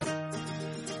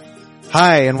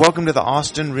Hi, and welcome to the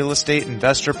Austin Real Estate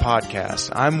Investor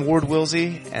Podcast. I'm Ward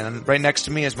Wilsey, and right next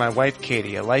to me is my wife,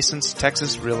 Katie, a licensed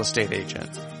Texas real estate agent.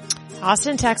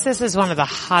 Austin, Texas is one of the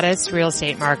hottest real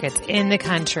estate markets in the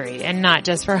country, and not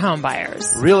just for home buyers.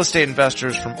 Real estate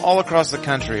investors from all across the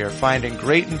country are finding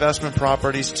great investment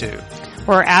properties too.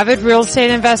 We're avid real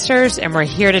estate investors, and we're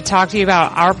here to talk to you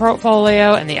about our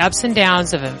portfolio and the ups and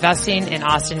downs of investing in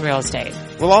Austin real estate.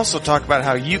 We'll also talk about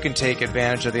how you can take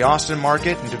advantage of the Austin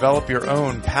market and develop your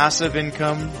own passive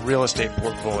income real estate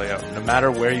portfolio, no matter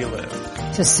where you live.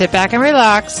 So sit back and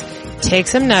relax, take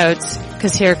some notes,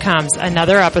 because here comes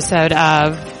another episode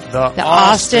of The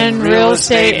Austin Real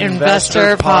Estate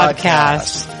Investor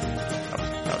Podcast.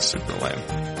 That was super lame.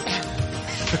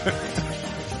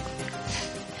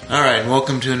 All right, and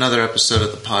welcome to another episode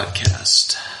of the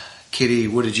podcast. Katie,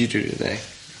 what did you do today?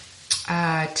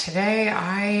 Today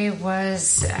I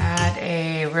was at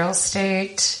a real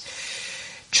estate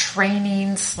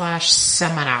training /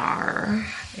 seminar.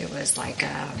 It was like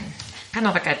kind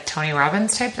of like a Tony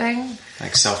Robbins type thing.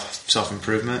 Like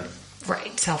self-improvement?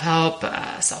 Right, self-help,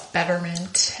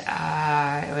 self-betterment.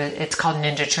 It's called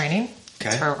Ninja Training. Okay.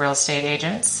 It's for real estate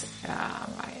agents.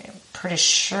 I'm pretty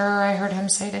sure I heard him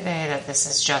say today that this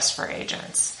is just for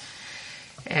agents.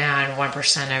 And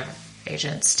 1% of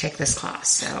agents take this class,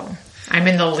 so I'm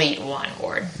in the elite one,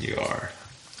 Ward. You are.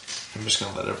 I'm just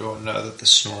going to let everyone know that the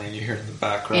snoring you hear in the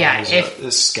background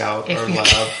is Scout or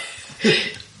Lab.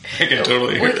 I can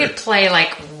totally hear We could play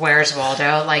like Where's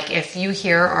Waldo? Like if you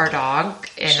hear our dog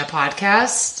in the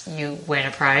podcast, you win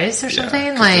a prize or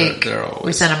something. Like they're always...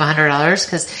 we send them $100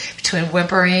 because between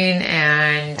whimpering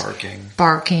and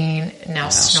barking, now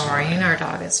snoring, our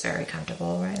dog is very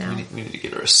comfortable right now. We need to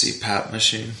get her a CPAP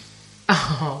machine.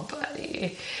 Oh,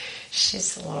 buddy.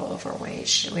 She's a little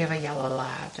overweight. We have a yellow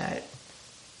lab that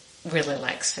really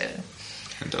likes food.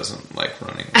 And doesn't like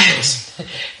running with us.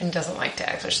 And doesn't like to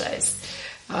exercise.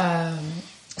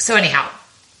 So anyhow,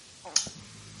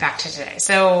 back to today.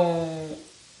 So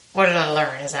what did I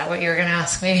learn? Is that what you were going to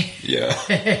ask me? Yeah.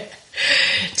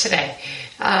 Today.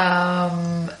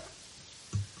 My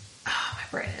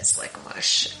brain is like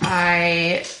mush.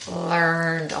 I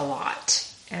learned a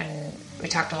lot. And we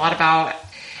talked a lot about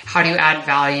how do you add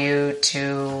value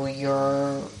to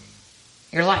your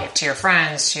life, to your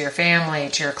friends, to your family,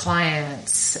 to your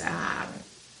clients.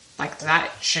 Like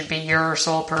that should be your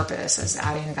sole purpose, is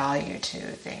adding value to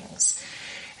things.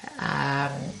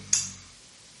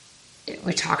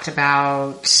 We talked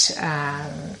about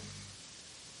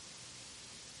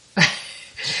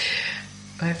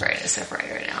my brain is so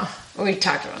bright right now. We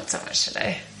talked about so much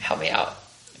today. Help me out.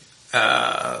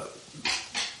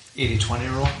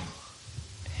 80-20 rule?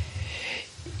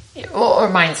 Or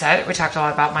mindset. We talked a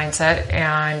lot about mindset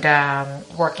and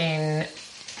working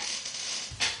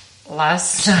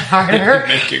less, not harder.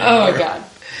 My God.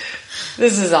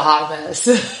 This is a hot mess.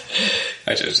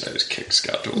 I just kicked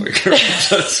Scout to wake her up.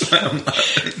 That's why I'm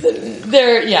laughing.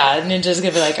 Ninja's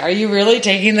gonna be like, are you really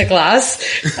taking the class?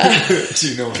 Do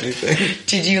you know anything?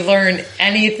 Did you learn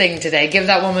anything today? Give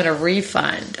that woman a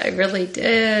refund. I really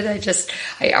did.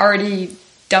 I already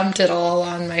dumped it all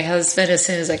on my husband as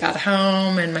soon as I got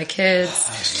home and my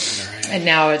kids. And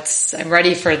now I'm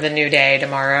ready for the new day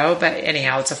tomorrow. But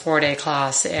anyhow, it's a 4-day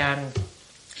class. And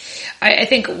I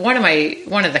think one of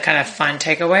the kind of fun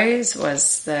takeaways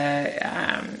was the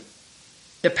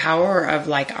power of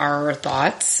like our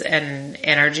thoughts and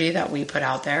energy that we put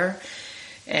out there.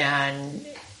 And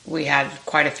we had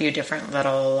quite a few different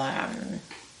little,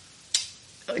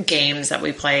 games that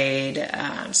we played,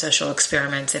 social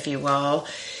experiments, if you will,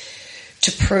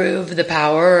 to prove the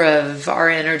power of our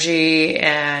energy,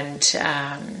 and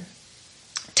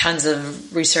tons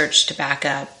of research to back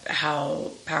up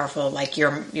how powerful like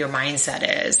your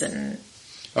mindset is. And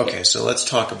okay, so let's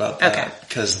talk about that,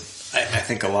 because I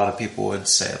think a lot of people would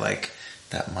say like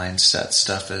that mindset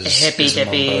stuff is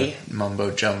hippy-dippy,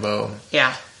 mumbo jumbo.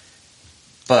 Yeah,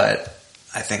 but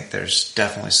I think there's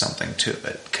definitely something to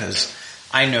it, because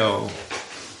I know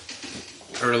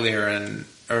earlier in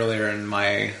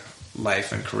my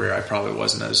life and career, I probably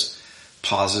wasn't as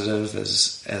positive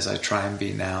as I try and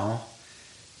be now,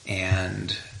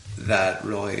 and that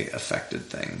really affected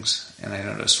things. And I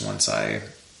noticed once I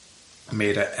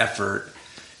made an effort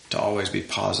to always be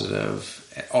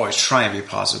positive, always try and be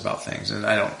positive about things, and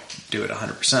I don't do it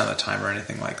 100% of the time or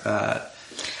anything like that.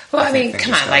 Well, I mean,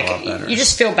 come on, like you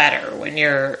just feel better when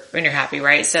you're happy,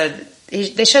 right? So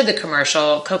they showed the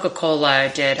commercial. Coca-Cola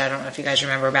did. I don't know if you guys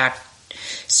remember back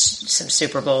some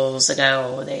Super Bowls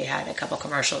ago. They had a couple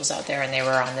commercials out there, and they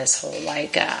were on this whole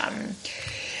like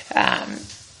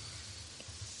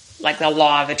like the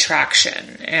law of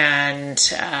attraction and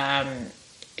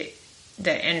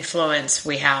the influence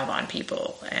we have on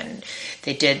people. And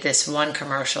they did this one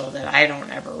commercial that I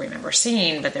don't ever remember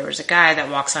seeing, but there was a guy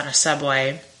that walks on a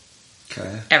subway.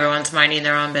 Okay. Everyone's minding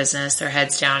their own business, their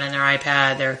heads down in their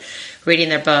iPad, they're reading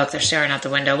their book, they're staring out the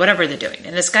window, whatever they're doing.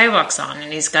 And this guy walks on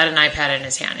and he's got an iPad in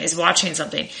his hand. He's watching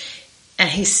something and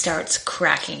he starts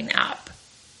cracking up.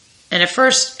 And at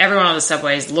first, everyone on the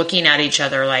subway is looking at each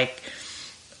other like,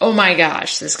 oh my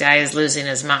gosh, this guy is losing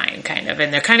his mind, kind of.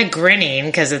 And they're kind of grinning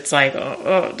because it's like,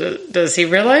 does he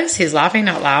realize he's laughing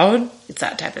out loud? It's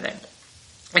that type of thing.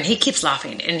 And he keeps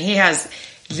laughing. And he has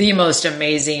the most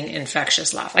amazing,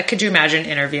 infectious laugh. Like, could you imagine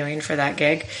interviewing for that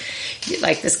gig?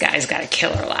 Like, this guy's got a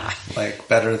killer laugh. Like,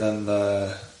 better than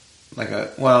no, I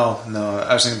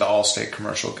was thinking the Allstate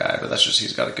commercial guy, but that's just,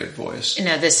 he's got a good voice.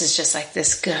 No, this is just like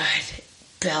this good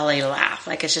belly laugh.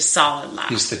 Like, it's just solid laugh.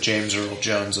 He's the James Earl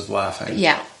Jones of laughing.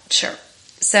 Yeah, sure.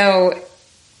 So,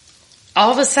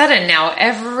 all of a sudden now,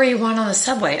 everyone on the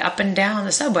subway, up and down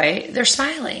the subway, they're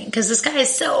smiling because this guy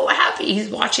is so happy. He's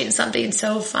watching something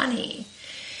so funny.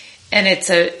 And it's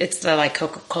the like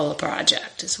Coca-Cola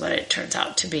project is what it turns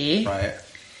out to be. Right.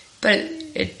 But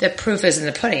the proof is in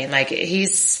the pudding. Like,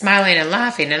 he's smiling and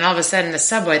laughing, and all of a sudden the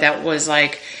subway that was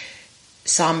like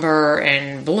somber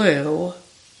and blue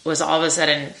was all of a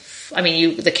sudden, I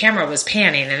mean, the camera was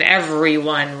panning and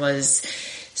everyone was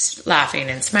laughing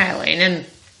and smiling. And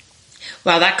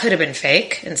while that could have been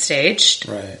fake and staged,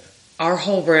 right, our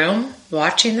whole room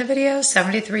watching the video,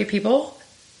 73 people,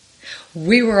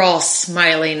 we were all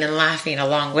smiling and laughing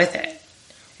along with it.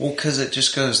 Well, because it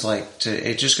just goes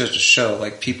to show,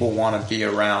 like, people want to be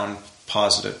around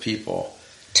positive people.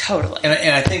 Totally. And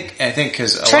I think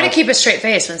because try to keep a straight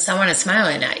face when someone is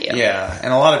smiling at you. Yeah,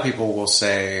 and a lot of people will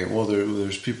say, well,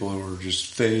 there's people who are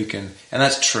just fake, and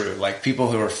that's true. Like,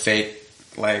 people who are fake,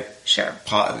 like, sure,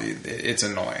 it's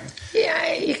annoying.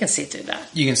 Yeah, you can see through that.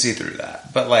 You can see through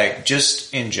that, but like,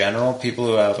 just in general, people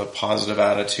who have a positive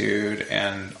attitude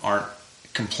and aren't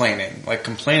complaining. Like,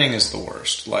 complaining is the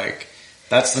worst. Like,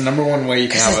 that's the number one way you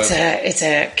can have it's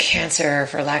a cancer,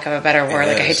 for lack of a better word.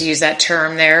 Like, I hate to use that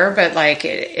term there, but like,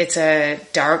 it's a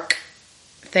dark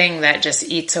thing that just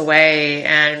eats away,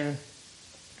 and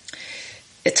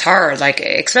it's hard. Like,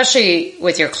 especially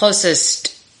with your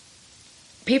closest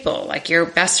people, like your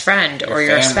best friend or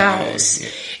your spouse. Yeah.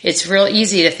 It's real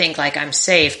easy to think like, I'm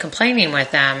safe complaining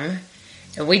with them.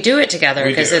 And we do it together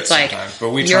because it's like,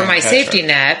 you're my safety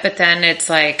net, but then it's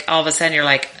like, all of a sudden you're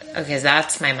like, okay,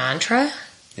 that's my mantra.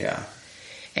 Yeah.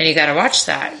 And you got to watch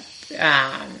that.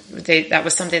 That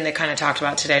was something they kind of talked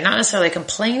about today. Not necessarily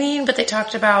complaining, but they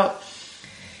talked about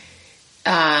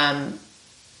talking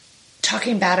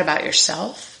bad about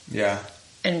yourself. Yeah.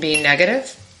 And being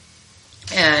negative.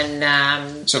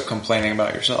 And so complaining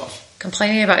about yourself.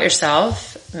 Complaining about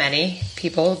yourself, many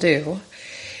people do.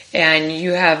 And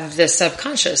you have the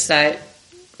subconscious that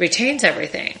retains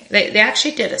everything. They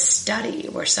actually did a study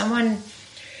where someone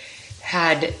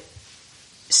had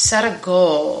set a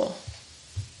goal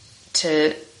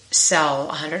to sell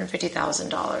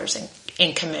 $150,000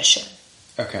 in commission.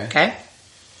 Okay?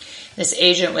 This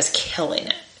agent was killing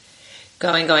it.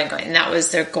 Going. And that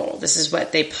was their goal. This is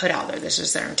what they put out there. This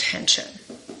was their intention.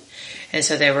 And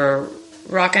so they were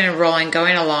rocking and rolling,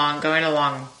 going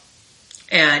along.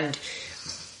 And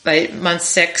by month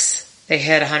 6, they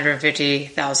hit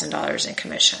 $150,000 in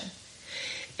commission.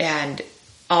 And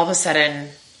all of a sudden,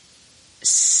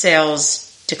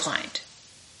 sales declined.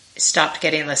 Stopped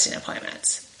getting listing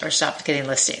appointments or stopped getting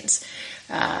listings.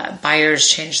 Buyers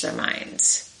changed their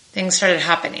minds. Things started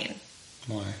happening.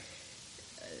 Why?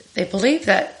 They believe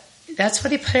that that's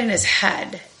what he put in his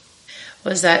head,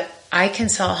 was that I can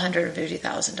sell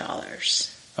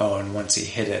 $150,000. Oh, and once he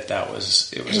hit it, it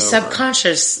was his over.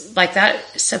 Subconscious, like that,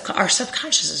 our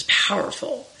subconscious is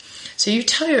powerful. So you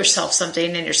tell yourself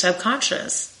something in your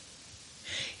subconscious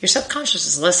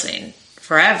is listening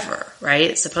forever,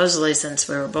 right? Supposedly since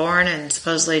we were born and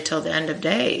supposedly till the end of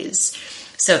days.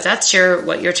 So if that's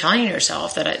what you're telling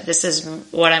yourself, that this is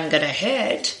what I'm going to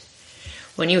hit,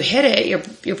 when you hit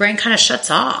it, your brain kind of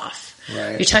shuts off.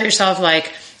 Right. You tell yourself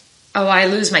like, oh, I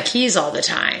lose my keys all the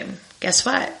time. Guess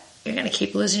what? You're going to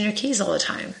keep losing your keys all the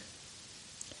time.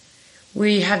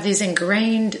 We have these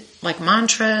ingrained like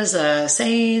mantras,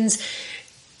 sayings,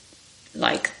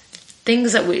 like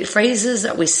phrases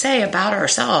that we say about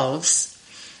ourselves,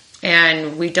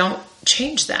 and we don't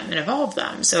change them and evolve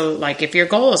them. So like if your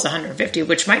goal is 150,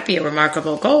 which might be a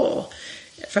remarkable goal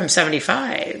from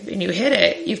 75, and you hit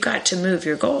it, you've got to move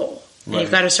your goal. And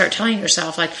you've got to start telling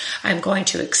yourself like, I'm going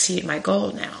to exceed my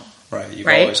goal now. Right. You've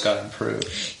always got to improve.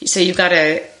 So you've got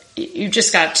to you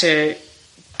just got to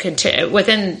continue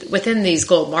within these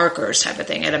goal markers type of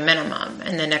thing at a minimum.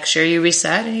 And the next year you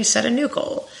reset and you set a new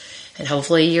goal. And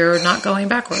hopefully you're not going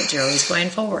backwards. You're always going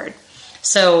forward.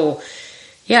 So,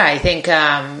 yeah, I think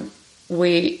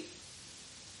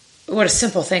what a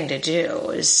simple thing to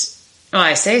do is, well,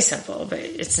 I say simple, but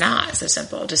it's not so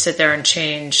simple to sit there and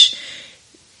change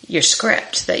your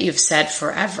script that you've said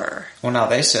forever. Well, now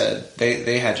they said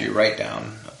they had you write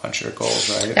down a bunch of your goals,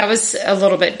 right? That was a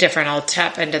little bit different. I'll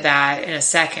tap into that in a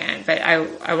second, but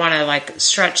I want to like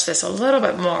stretch this a little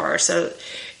bit more. So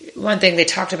one thing they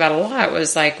talked about a lot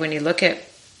was like when you look at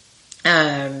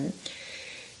when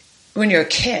you're a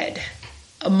kid,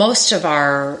 most of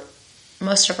our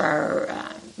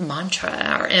mantra,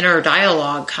 our inner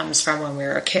dialogue comes from when we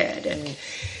were a kid. And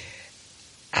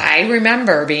I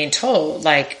remember being told,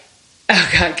 like, oh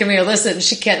God, give me a listen.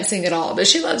 She can't sing at all, but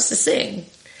she loves to sing.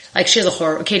 Like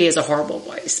Katie has a horrible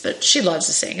voice, but she loves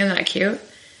to sing. Isn't that cute?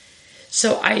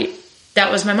 So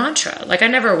that was my mantra. Like I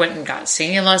never went and got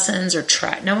singing lessons or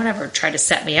no one ever tried to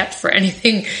set me up for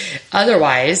anything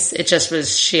otherwise. It just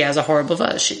was, she has a horrible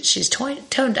voice. She's tone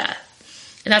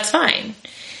deaf, and that's fine.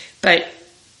 But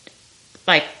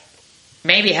like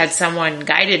maybe had someone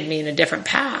guided me in a different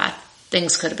path,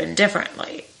 things could have been different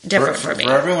for me.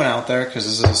 For everyone out there, because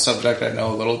this is a subject I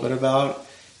know a little bit about,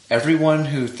 everyone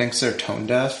who thinks they're tone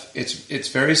deaf, it's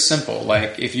very simple.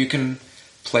 Like if you can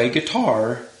play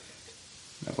guitar,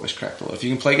 my voice cracked a little. If you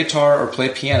can play guitar or play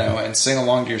piano and sing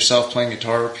along to yourself playing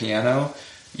guitar or piano,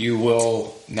 you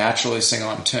will naturally sing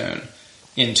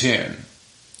in tune.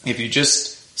 If you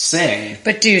just sing.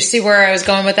 But do you see where I was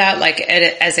going with that? Like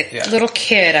as a little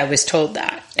kid, I was told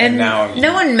that. And now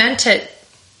no one meant it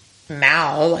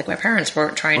like my parents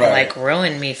weren't trying to like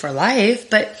ruin me for life,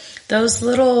 but those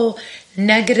little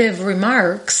negative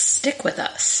remarks stick with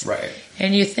us. Right.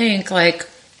 And you think like,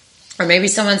 or maybe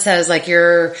someone says like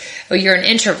you're an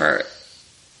introvert,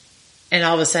 and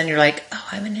all of a sudden you're like, oh,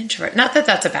 I'm an introvert. Not that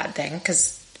that's a bad thing,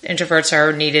 because introverts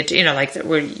are needed, like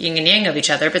we're yin and yang of each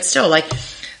other, but still like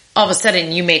all of a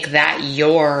sudden you make that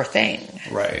your thing.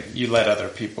 Right. You let other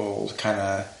people kind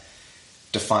of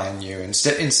define you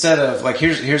instead of like,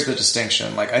 here's the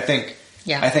distinction. Like I think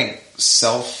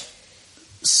self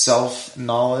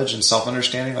knowledge and self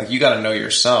understanding, like you got to know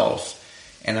yourself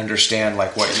and understand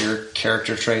like what your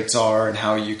character traits are and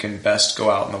how you can best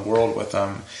go out in the world with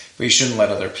them. But you shouldn't let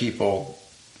other people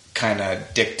kind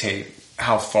of dictate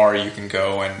how far you can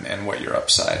go and what your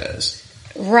upside is.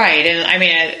 Right. And I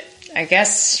mean, I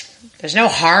guess there's no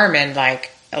harm in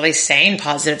like at least saying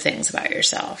positive things about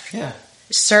yourself. Yeah.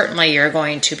 Certainly you're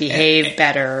going to behave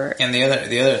better. And the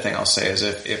other thing I'll say is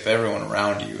if everyone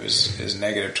around you is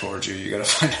negative towards you, you got to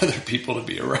find other people to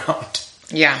be around.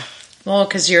 Yeah. Well,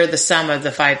 because you're the sum of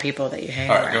the 5 people that you hang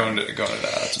around. All right, go into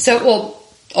that. So,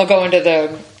 I'll go into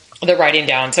the writing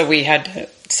down. So we had to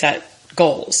set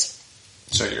goals.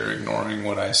 So you're ignoring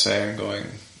what I say and going.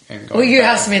 Well, you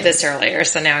asked me this earlier,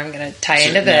 so now I'm going to tie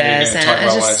into this, and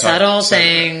it's just subtle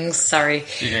things. Sorry.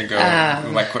 You're going to go.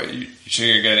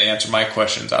 You're going to answer my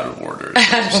questions out of order.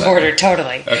 Out of order,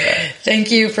 totally. Okay.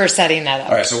 Thank you for setting that up.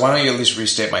 All right. So why don't you at least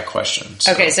restate my questions?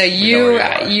 Okay. So you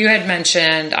had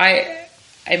mentioned I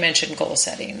mentioned goal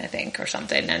setting, I think, or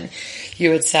something, and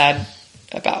you had said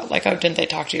about like, oh, didn't they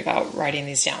talk to you about writing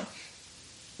these down?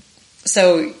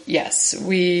 So yes,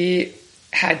 we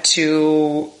had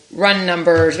to run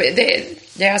numbers. They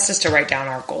asked us to write down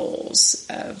our goals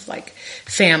of like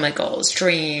family goals,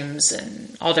 dreams,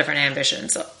 and all different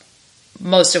ambitions,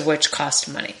 most of which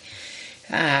cost money.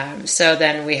 So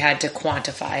then we had to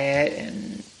quantify it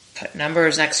and put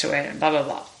numbers next to it and blah, blah,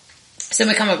 blah. So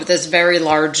we come up with this very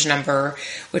large number,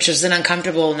 which is an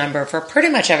uncomfortable number for pretty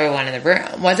much everyone in the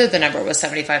room. Whether the number was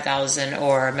 $75,000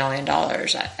 or $1 million,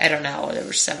 I don't know. There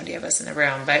were 70 of us in the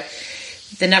room, but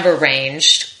the number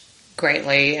ranged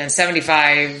greatly, and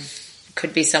 75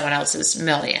 could be someone else's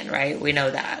million, right? We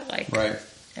know that. Like, right.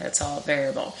 It's all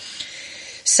variable.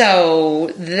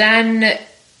 So then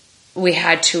we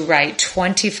had to write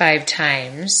 25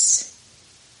 times.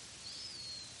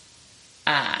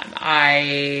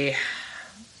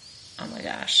 Oh my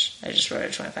gosh, I just wrote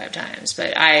it 25 times,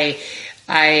 but I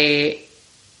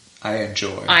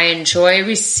enjoy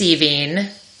receiving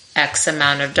X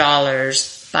amount of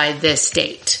dollars by this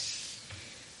date.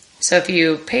 So if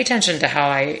you pay attention to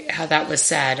how that was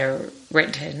said or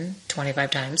written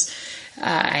 25 times,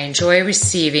 I enjoy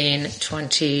receiving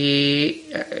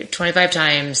 25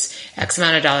 times X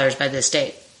amount of dollars by this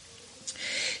date.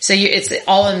 So it's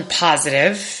all in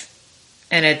positive.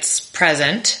 And it's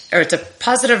present, or it's a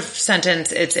positive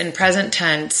sentence. It's in present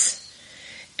tense,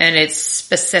 and it's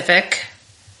specific,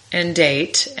 and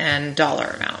date and dollar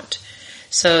amount.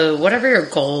 So whatever your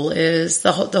goal is,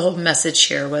 the whole message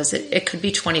here was it could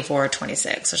be 24 or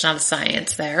 26. There's not a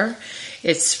science there.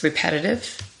 It's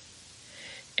repetitive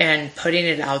and putting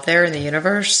it out there in the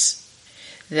universe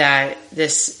that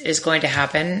this is going to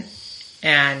happen.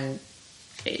 And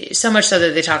so much so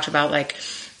that they talked about like,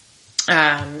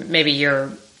 maybe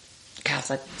your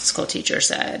Catholic school teacher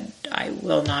said, I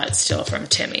will not steal from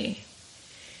Timmy.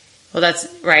 Well, that's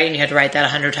right. And you had to write that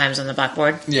 100 times on the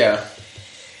blackboard. Yeah.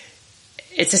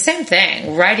 It's the same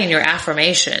thing. Writing your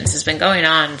affirmations has been going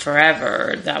on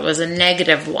forever. That was a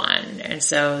negative one. And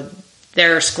so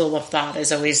their school of thought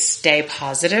is always stay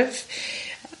positive,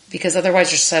 because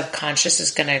otherwise your subconscious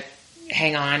is going to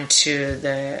hang on to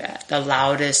the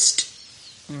loudest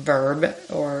verb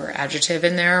or adjective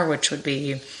in there, which would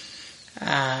be, in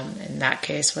that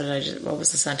case, what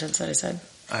was the sentence that I said?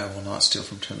 I will not steal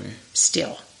from Timmy.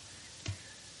 Steal.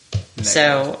 Negative.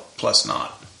 So plus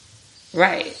not.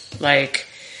 Right. Like,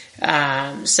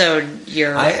 so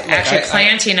you're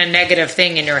planting a negative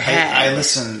thing in your head. I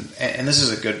listen, and this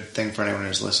is a good thing for anyone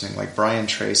who's listening. Like Brian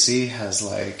Tracy has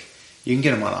like, you can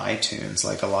get him on iTunes,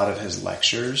 like a lot of his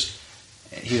lectures.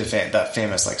 He's that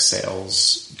famous like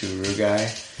sales guru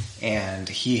guy. And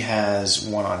he has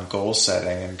one on goal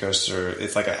setting and goes through,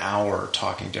 it's like an hour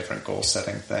talking different goal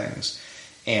setting things.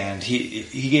 And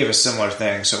he gave a similar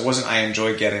thing. So it wasn't I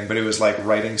enjoy getting, but it was like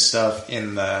writing stuff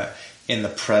in the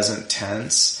present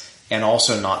tense, and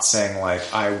also not saying like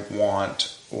I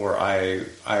want or I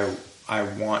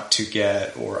want to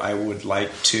get or I would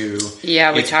like to.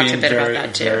 Yeah, we talked a bit about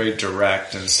that too. Very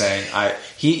direct and saying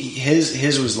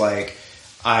his was like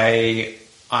I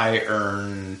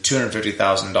earn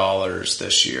 $250,000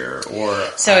 this year, or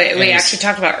so we actually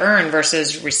talked about earn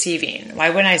versus receiving. Why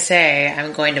wouldn't I say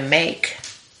I'm going to make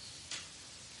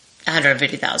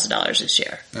 $150,000 this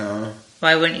year?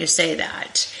 Why wouldn't you say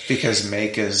that? Because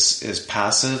make is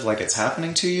passive, like it's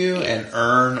happening to you, and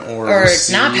earn or receive. It's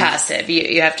not passive.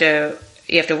 You have to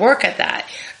work at that.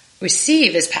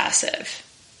 Receive is passive.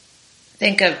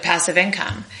 Think of passive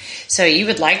income. So you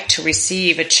would like to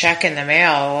receive a check in the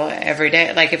mail every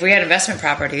day. Like if we had investment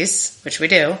properties, which we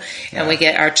do, and we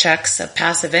get our checks of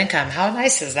passive income, how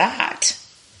nice is that?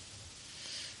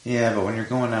 Yeah, but when you're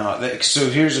going out, so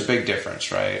here's a big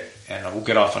difference, right? And we'll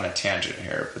get off on a tangent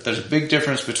here, but there's a big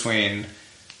difference between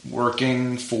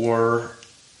working for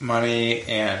money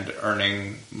and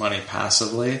earning money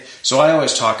passively. So I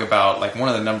always talk about like one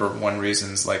of the number one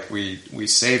reasons like we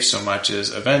save so much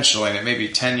is eventually, and it may be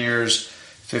 10 years,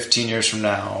 15 years from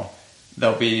now,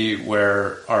 they'll be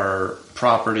where our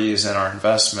properties and our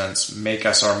investments make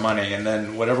us our money. And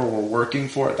then whatever we're working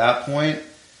for at that point,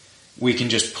 we can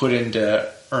just put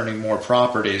into earning more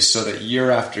properties so that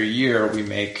year after year we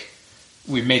make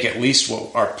at least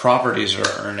what our properties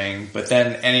are earning, but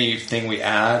then anything we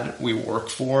add, we work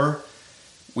for,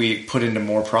 we put into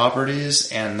more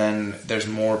properties, and then there's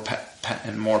more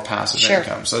passive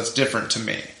income. So it's different to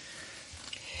me.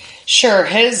 Sure.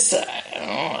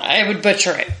 I would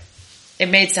butcher it. It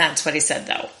made sense what he said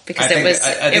though, because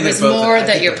it was more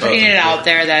that you're putting it out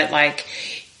there that like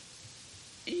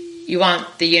you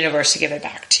want the universe to give it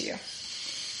back to you.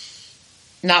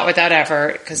 Not without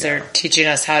effort, because they're teaching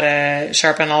us how to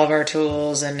sharpen all of our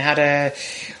tools and how to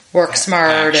work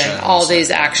smart and all these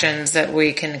actions that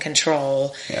we can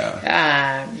control.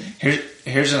 Yeah.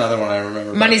 Here's another one I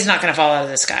remember. Money's not going to fall out of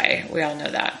the sky. We all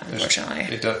know that,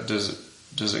 unfortunately.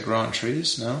 Does it grow on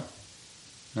trees? No,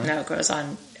 it grows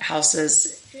on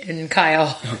houses in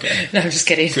Kyle. Okay. No, I'm just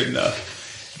kidding. Good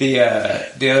enough. The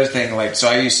other thing, like, so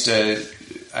I used to...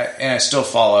 I still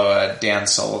follow Dan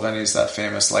Sullivan. He's that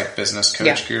famous like business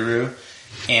coach guru.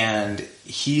 And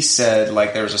he said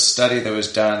like there was a study that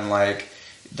was done like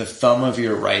the thumb of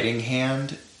your writing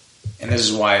hand, and this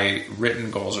is why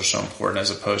written goals are so important as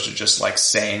opposed to just like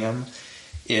saying them,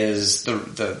 is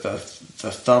the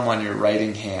thumb on your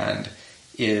writing hand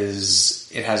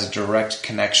it has a direct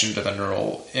connection to the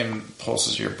neural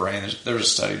impulses of your brain. There's a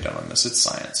study done on this. It's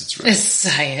science. It's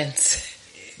science.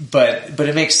 But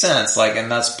it makes sense, like,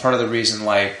 and that's part of the reason,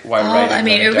 like, why writing. I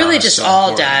mean, it really just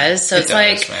all does. So it's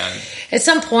like, at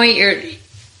some point,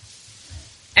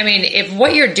 if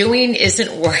what you're doing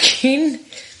isn't working,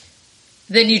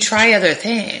 then you try other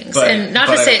things, and not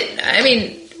to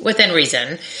say, within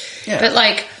reason, but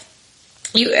like,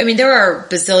 there are a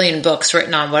bazillion books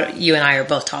written on what you and I are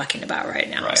both talking about right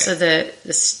now. Right. So the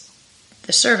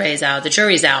survey's out, the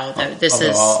jury's out.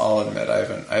 I'll admit,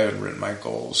 I haven't written my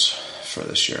goals for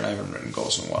this year, and I haven't written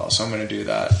goals in a while, so I'm going to do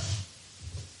that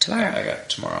tomorrow. I got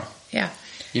tomorrow. Yeah.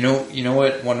 You know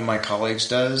what one of my colleagues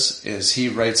does is he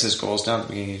writes his goals down at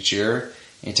the beginning of each year,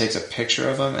 He takes a picture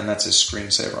of him, and that's his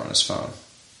screensaver on his phone.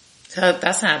 So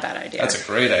that's not a bad idea. That's a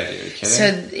great idea. Are you kidding?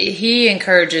 So he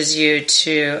encourages you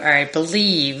to, or I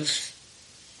believe,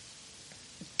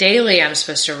 daily I'm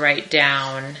supposed to write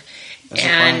down. That's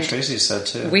what Brian Tracy said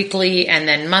too. Weekly and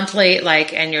then monthly,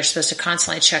 and you're supposed to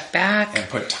constantly check back. And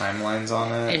put timelines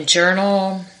on it. And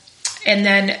journal. And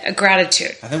then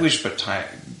gratitude. I think we should put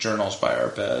journals by our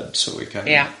bed so we can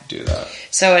do that.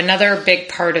 So another big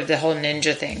part of the whole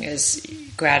ninja thing is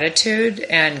gratitude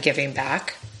and giving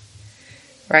back,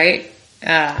 right?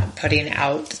 Putting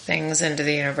out things into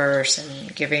the universe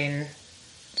and giving.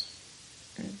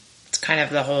 It's kind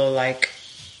of the whole, I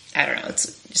don't know,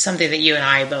 it's something that you and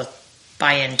I both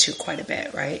buy into quite a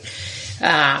bit, right?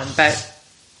 But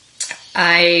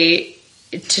today,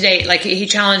 he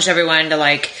challenged everyone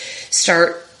to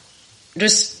start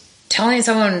just telling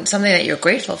someone something that you're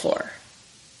grateful for.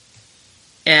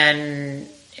 And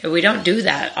we don't do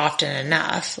that often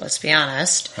enough, let's be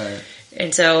honest. Right.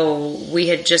 And so we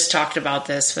had just talked about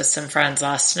this with some friends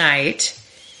last night.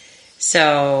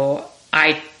 So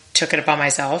I took it upon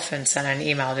myself and sent an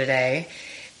email today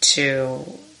to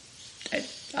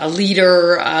a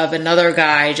leader of another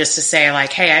guy just to say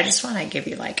hey, I just want to give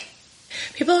you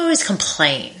people always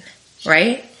complain,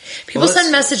 right? People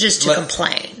send messages to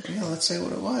complain. Yeah, let's say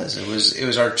what it was. It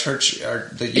was our church,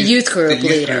 the youth group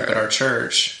leader at our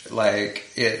church. It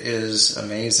is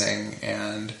amazing,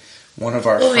 and one of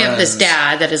our friends, we have this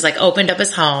dad that has opened up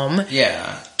his home,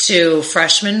 to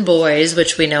freshman boys,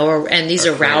 which we know are, and these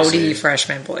are rowdy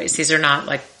freshman boys. These are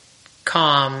not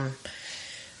calm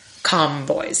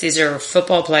boys. These are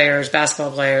football players,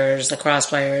 basketball players, lacrosse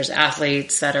players,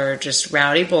 athletes that are just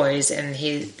rowdy boys. And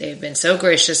they've been so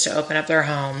gracious to open up their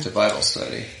home. It's a Bible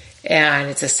study. And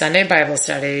it's a Sunday Bible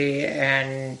study.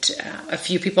 And a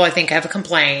few people, I think, have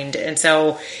complained. And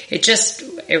so it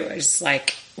was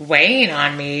weighing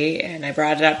on me. And I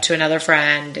brought it up to another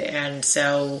friend. And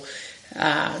so,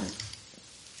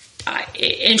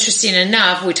 interesting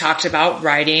enough, we talked about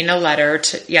writing a letter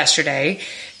yesterday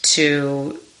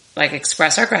to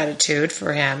express our gratitude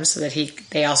for him so that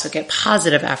they also get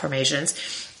positive affirmations.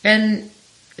 And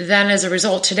then as a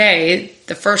result today,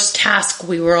 the first task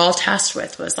we were all tasked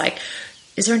with was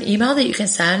is there an email that you can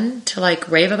send to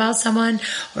rave about someone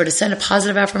or to send a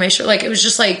positive affirmation? It was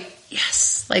just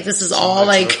yes, this is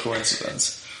all a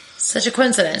coincidence. Such a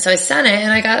coincidence. So I sent it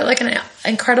and I got an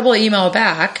incredible email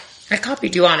back. I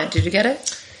copied you on it. Did you get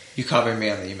it? You copied me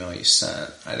on the email you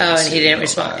sent. And he didn't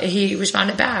respond. Back. He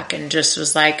responded back and just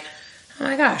was oh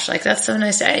my gosh, that's so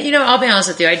nice. I'll be honest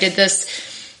with you. I did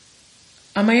this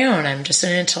on my own. I'm just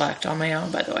an intellect on my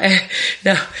own, by the way.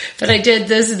 No, but I did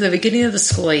this at the beginning of the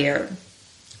school year.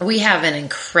 We have an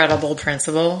incredible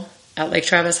principal at Lake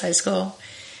Travis High School.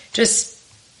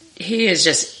 He is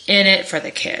just in it for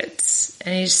the kids.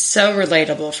 And he's so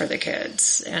relatable for the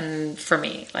kids and for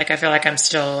me. I feel like I'm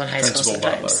still in high school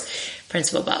sometimes.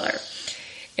 Principal Butler.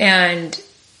 And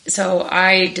so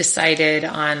I decided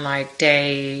on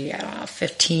day,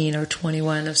 15 or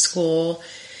 21 of school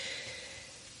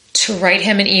to write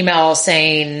him an email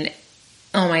saying,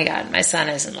 oh my God, my son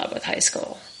is in love with high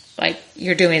school.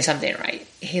 You're doing something right.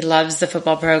 He loves the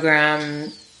football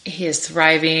program. He is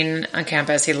thriving on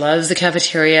campus. He loves the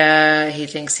cafeteria. He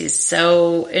thinks he's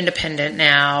so independent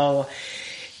now.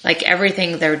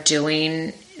 Everything they're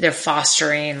doing, they're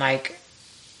fostering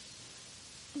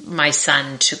my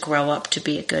son to grow up to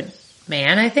be a good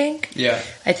man, I think. Yeah.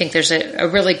 I think there's a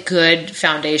really good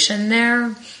foundation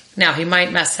there. Now, he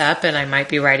might mess up and I might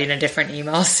be writing a different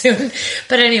email soon.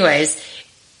 But anyways,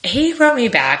 he wrote me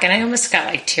back and I almost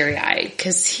got teary-eyed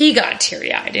because he got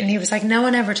teary-eyed and he was no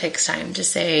one ever takes time to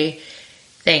say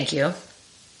thank you.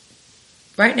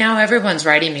 Right now, everyone's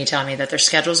writing me telling me that their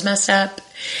schedule's messed up,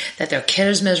 that their kid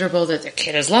is miserable, that their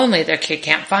kid is lonely, their kid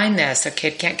can't find this, their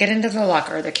kid can't get into the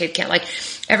locker, their kid can't,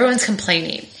 everyone's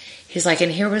complaining. He's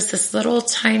and here was this little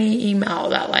tiny email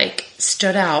that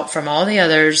stood out from all the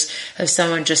others of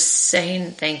someone just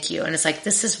saying thank you. And it's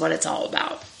this is what it's all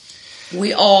about.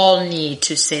 We all need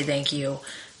to say thank you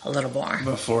a little more.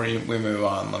 Before we move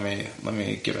on, let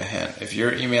me give a hint. If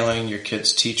you're emailing your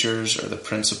kids' teachers or the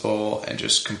principal and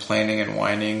just complaining and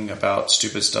whining about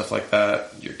stupid stuff like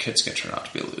that, your kid's going to turn out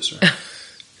to be a loser.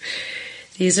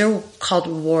 These are called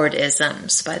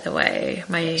Wardisms, by the way.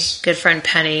 My good friend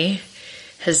Penny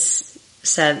has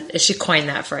said, she coined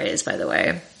that phrase, by the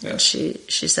way. Yeah. She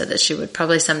said that she would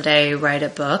probably someday write a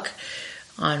book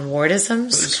on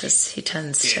Wardisms because he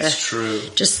tends to true.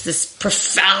 Just this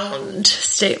profound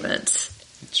statements.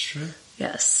 It's true.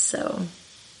 Yes. So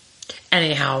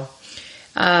anyhow,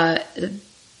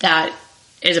 that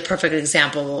is a perfect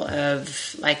example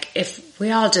of like, if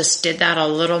we all just did that a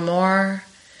little more,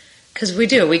 because we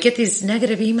get these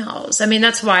negative emails. I mean,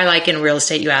 that's why like in real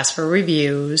estate, you ask for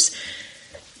reviews.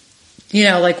 You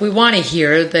know, like we want to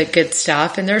hear the good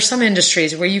stuff, and there are some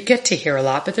industries where you get to hear a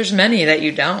lot, but there's many that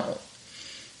you don't.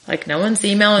 Like no one's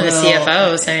emailing the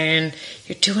CFO saying,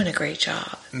 you're doing a great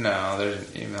job. No, they're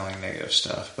emailing negative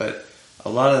stuff, but a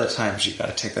lot of the times you got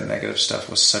to take the negative stuff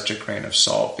with such a grain of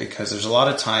salt, because there's a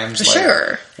lot of times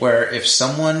where if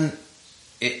someone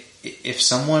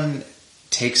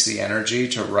takes the energy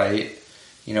to write,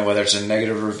 you know, whether it's a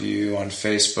negative review on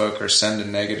Facebook or send a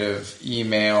negative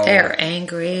email, they're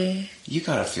angry. You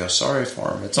got to feel sorry for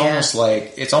them. It's almost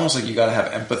like you got to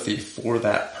have empathy for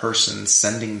that person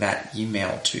sending that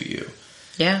email to you.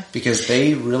 Yeah, because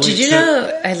they really. Did you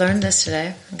know? I learned this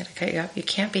today. I'm going to cut you off. You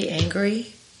can't be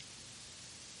angry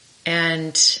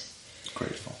and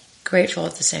grateful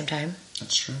at the same time.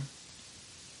 That's true.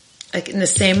 Like in the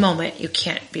same moment, you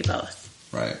can't be both.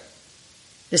 Right.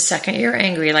 The second you're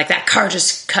angry, like that car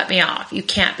just cut me off, you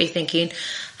can't be thinking,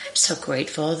 I'm so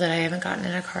grateful that I haven't gotten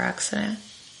in a car accident.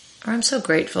 Or I'm so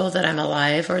grateful that I'm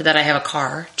alive, or that I have a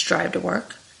car to drive to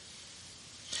work.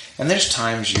 And there's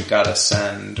times you've got to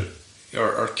send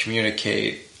or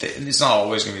communicate. It's not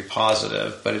always going to be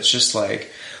positive, but it's just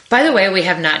like... By the way, we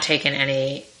have not taken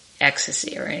any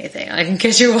ecstasy or anything. Like, in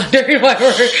case you're wondering why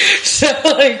we're so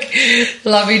like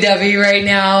lovey-dovey right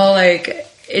now. Like,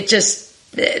 it just...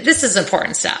 This is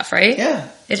important stuff, right? Yeah.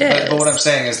 It is. But what I'm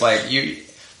saying is not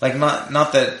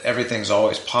that everything's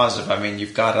always positive. I mean,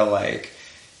 you've got to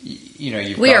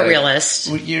we are realists.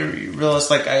 You're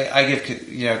realist. Like I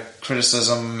give,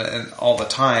 criticism and all the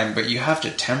time, but you have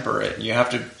to temper it. You have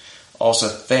to also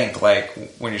think, like,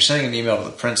 when you're sending an email to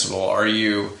the principal, are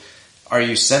you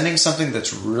sending something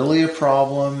that's really a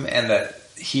problem and that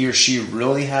he or she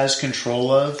really has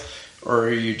control of, or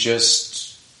are you just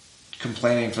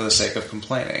complaining for the sake of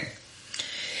complaining?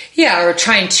 Yeah, or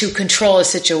trying to control a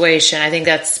situation. I think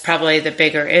that's probably the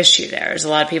bigger issue there. Is a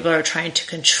lot of people are trying to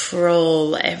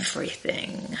control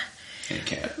everything. And you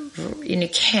can't. And you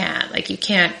can't. Like, you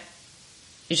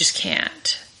just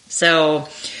can't. So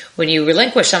when you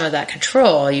relinquish some of that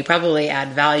control, you probably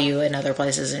add value in other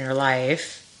places in your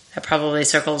life. That probably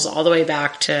circles all the way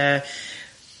back to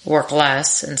work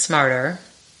less and smarter.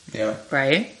 Yeah.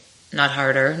 Right? Not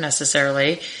harder,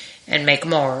 necessarily. And make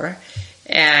more,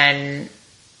 and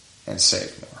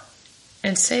save more.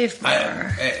 And save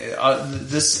more.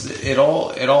 It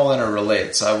all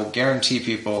interrelates. I will guarantee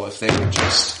people, if they would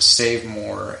just save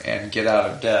more and get out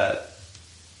of debt,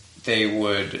 they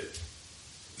would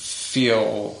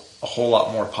feel a whole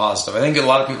lot more positive. I think a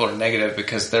lot of people are negative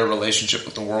because their relationship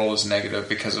with the world is negative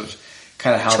because of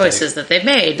kind of how choices that they've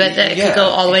made, but that could go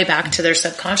all the way back to their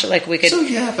subconscious. Like we could,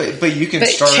 but you can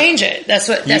start change it. That's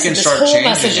what this whole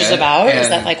message is about. Is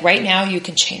that like right now you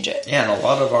can change it? Yeah, and a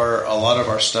lot of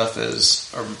our stuff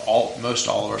is, or most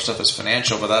all of our stuff is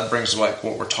financial. But that brings like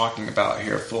what we're talking about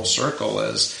here full circle.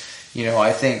 Is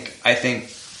I think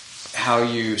how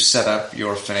you set up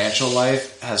your financial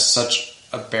life has such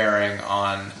a bearing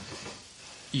on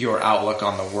your outlook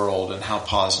on the world and how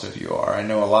positive you are. I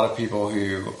know a lot of people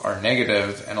who are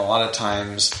negative, and a lot of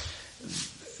times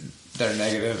they're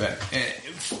negative and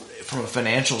from a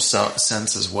financial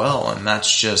sense as well, and that's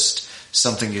just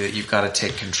something that you've got to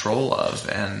take control of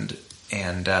and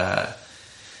you've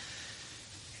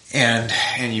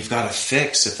got to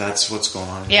fix if that's what's going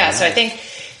on. Yeah, so I think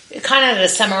kind of to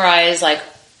summarize, like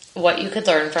what you could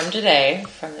learn from today,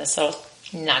 from this little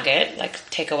nugget, like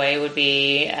takeaway would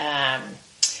be.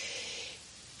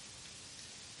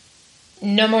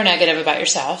 No more negative about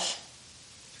yourself.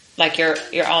 Like your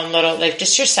own little, like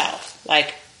just yourself.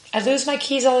 Like, I lose my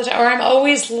keys all the time, or I'm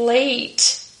always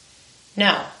late.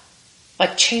 No.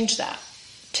 Like, change that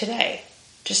today.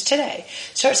 Just today.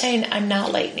 Start saying, I'm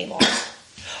not late anymore.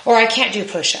 Or I can't do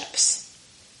push-ups.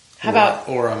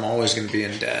 Or I'm always going to be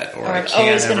in debt. Or I'm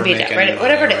always going to be in debt. Right?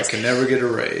 Whatever it is. I can never get a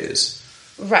raise.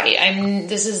 Right.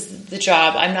 This is the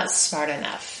job. I'm not smart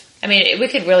enough. I mean, we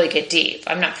could really get deep.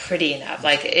 I'm not pretty enough.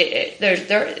 Like,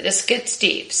 this gets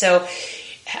deep. So,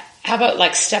 how about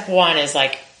like step one is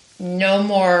like no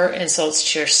more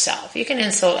insults to yourself. You can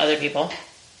insult other people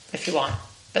if you want,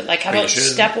 but like, how about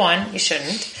step one? You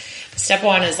shouldn't. But step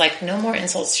one is like no more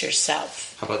insults to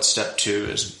yourself. How about step two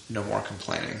is no more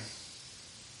complaining?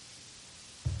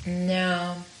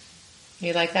 No,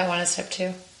 you like that one as step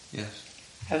two? Yes.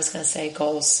 I was going to say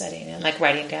goal setting and like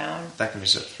writing down. That can be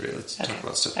step three. Let's talk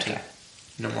about step two.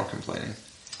 No more complaining.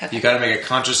 Okay. You got to make a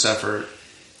conscious effort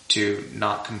to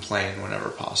not complain whenever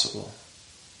possible.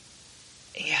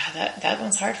 Yeah, that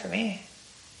one's hard for me.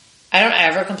 I don't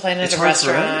ever complain at a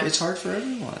restaurant. It's hard for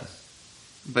everyone.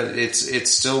 But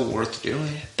it's still worth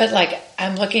doing. But like,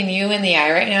 I'm looking you in the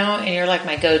eye right now, and you're like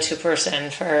my go-to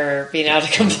person for being able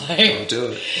to complain. Don't do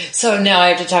it. So now I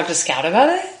have to talk to Scout about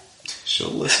it? She'll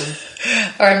listen.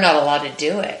 Or I'm not allowed to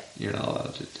do it. You're not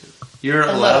allowed to do it. You're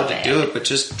allowed to do it, but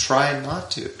just try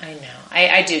not to. I know.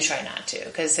 I do try not to,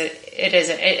 because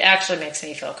it actually makes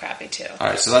me feel crappy too.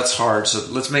 Alright, so that's hard.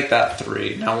 So let's make that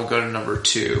 3. Now we'll go to number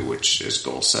 2, which is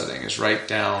goal setting, is write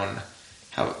down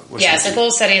so goal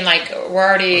setting, like, we're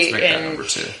already in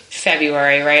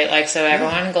February, right? Like, so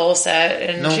everyone goal set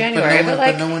in January.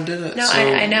 But no one did it. No,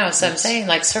 I know. So I'm saying,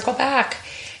 like, circle back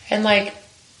and, like,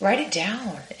 write it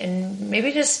down. And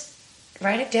maybe just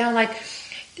write it down. Like,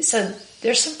 so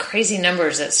there's some crazy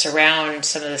numbers that surround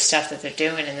some of the stuff that they're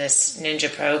doing in this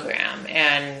Ninja program.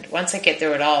 And once I get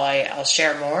through it all, I'll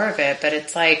share more of it. But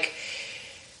it's like,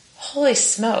 holy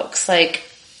smokes, like,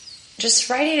 just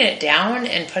writing it down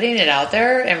and putting it out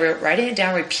there and writing it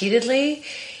down repeatedly,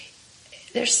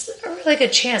 there's a really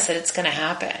good chance that it's going to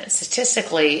happen.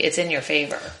 Statistically, it's in your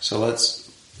favor. So let's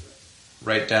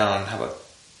write down, how about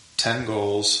 10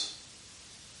 goals,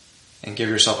 and give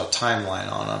yourself a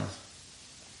timeline on them,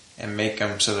 and make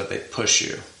them so that they push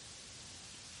you.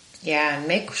 Yeah, and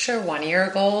make sure one of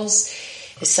your goals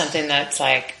is something that's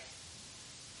like,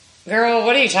 girl,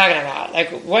 what are you talking about?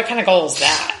 Like, what kind of goal is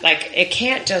that? Like, it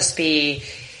can't just be,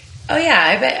 oh yeah,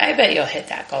 I bet you'll hit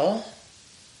that goal.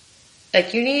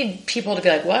 Like, you need people to be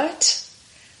like, what?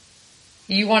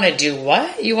 You want to do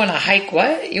what? You want to hike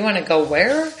what? You want to go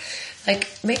where? Like,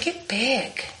 make it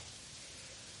big.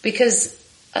 Because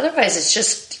otherwise it's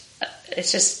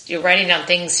just you're writing down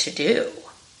things to do.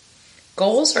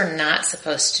 Goals are not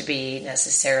supposed to be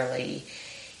necessarily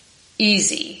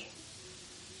easy.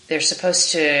 They're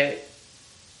supposed to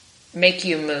make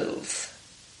you move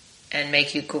and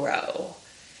make you grow.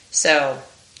 So,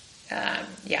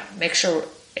 make sure,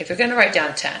 if you're going to write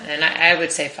down 10, and I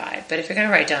would say 5, but if you're going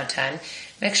to write down 10,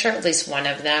 make sure at least one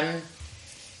of them,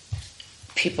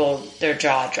 their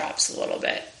jaw drops a little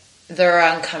bit. They're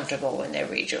uncomfortable when they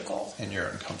read your goal. And you're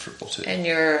uncomfortable too. And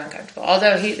you're uncomfortable.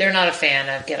 Although they're not a fan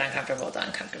of get uncomfortable with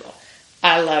uncomfortable.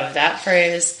 I love that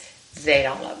phrase. They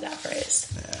don't love that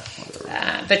phrase. Yeah,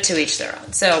 whatever. But to each their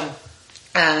own. So,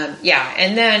 and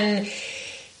then,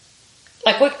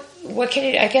 like, what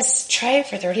can you, I guess, try it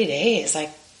for 30 days. Like,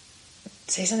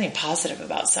 say something positive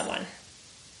about someone.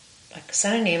 Like,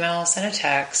 send an email, send a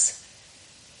text,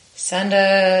 send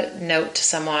a note to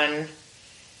someone.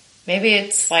 Maybe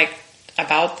it's, like,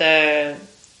 about the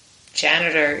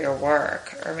janitor at your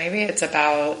work, or maybe it's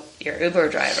about your Uber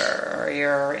driver or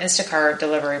your Instacart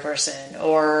delivery person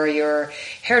or your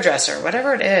hairdresser,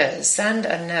 whatever it is. Send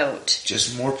a note.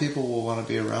 Just more people will want to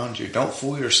be around you. Don't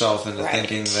fool yourself into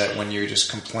thinking that when you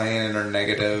just complain and are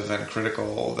negative and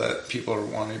critical that people are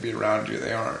wanting to be around you.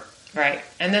 They aren't. Right.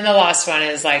 And then the last one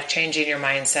is like changing your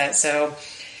mindset. So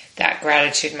that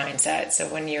gratitude mindset. So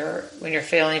when you're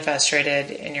feeling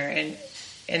frustrated and you're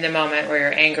in the moment where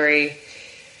you're angry,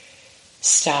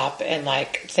 stop and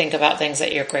like think about things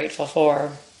that you're grateful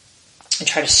for and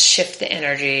try to shift the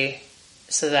energy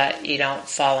so that you don't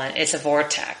fall in. It's a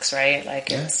vortex, right?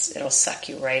 Like it'll suck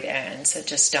you right in. So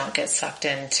just don't get sucked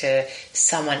into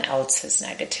someone else's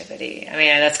negativity. I mean,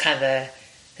 that's kind of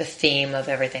the theme of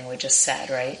everything we just said,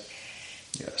 right?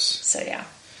 Yes. So yeah,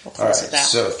 we'll close with that.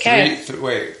 So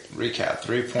recap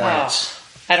 3 points.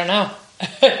 I don't know.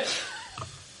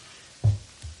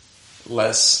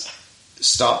 Let's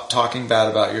stop talking bad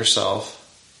about yourself.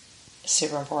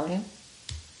 Super important.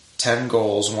 10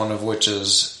 goals, one of which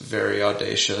is very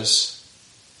audacious.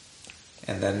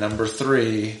 And then number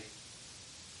 3,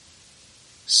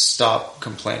 stop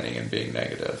complaining and being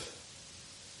negative.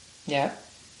 Yeah.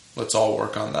 Let's all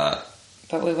work on that.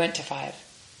 But we went to 5.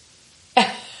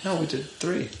 No, we did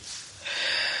 3.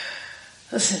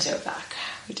 Listen to it back.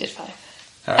 We did 5.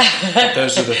 All right.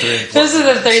 Those are the 3 important Those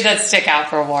are the 3 that stick out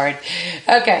for Ward.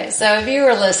 Okay, so if you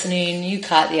were listening, you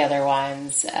caught the other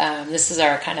ones. This is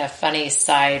our kind of funny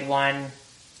side one,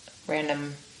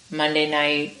 random Monday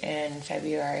night in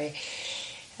February.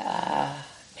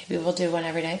 Maybe we'll do one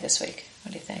every night this week.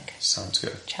 What do you think? Sounds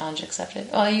good. Challenge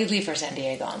accepted. Well, you leave for San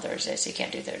Diego on Thursday, so you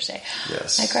can't do Thursday.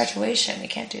 Yes. My graduation, you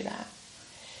can't do that.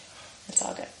 It's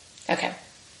all good. Okay.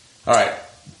 All right.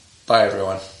 Bye,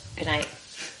 everyone. Good night.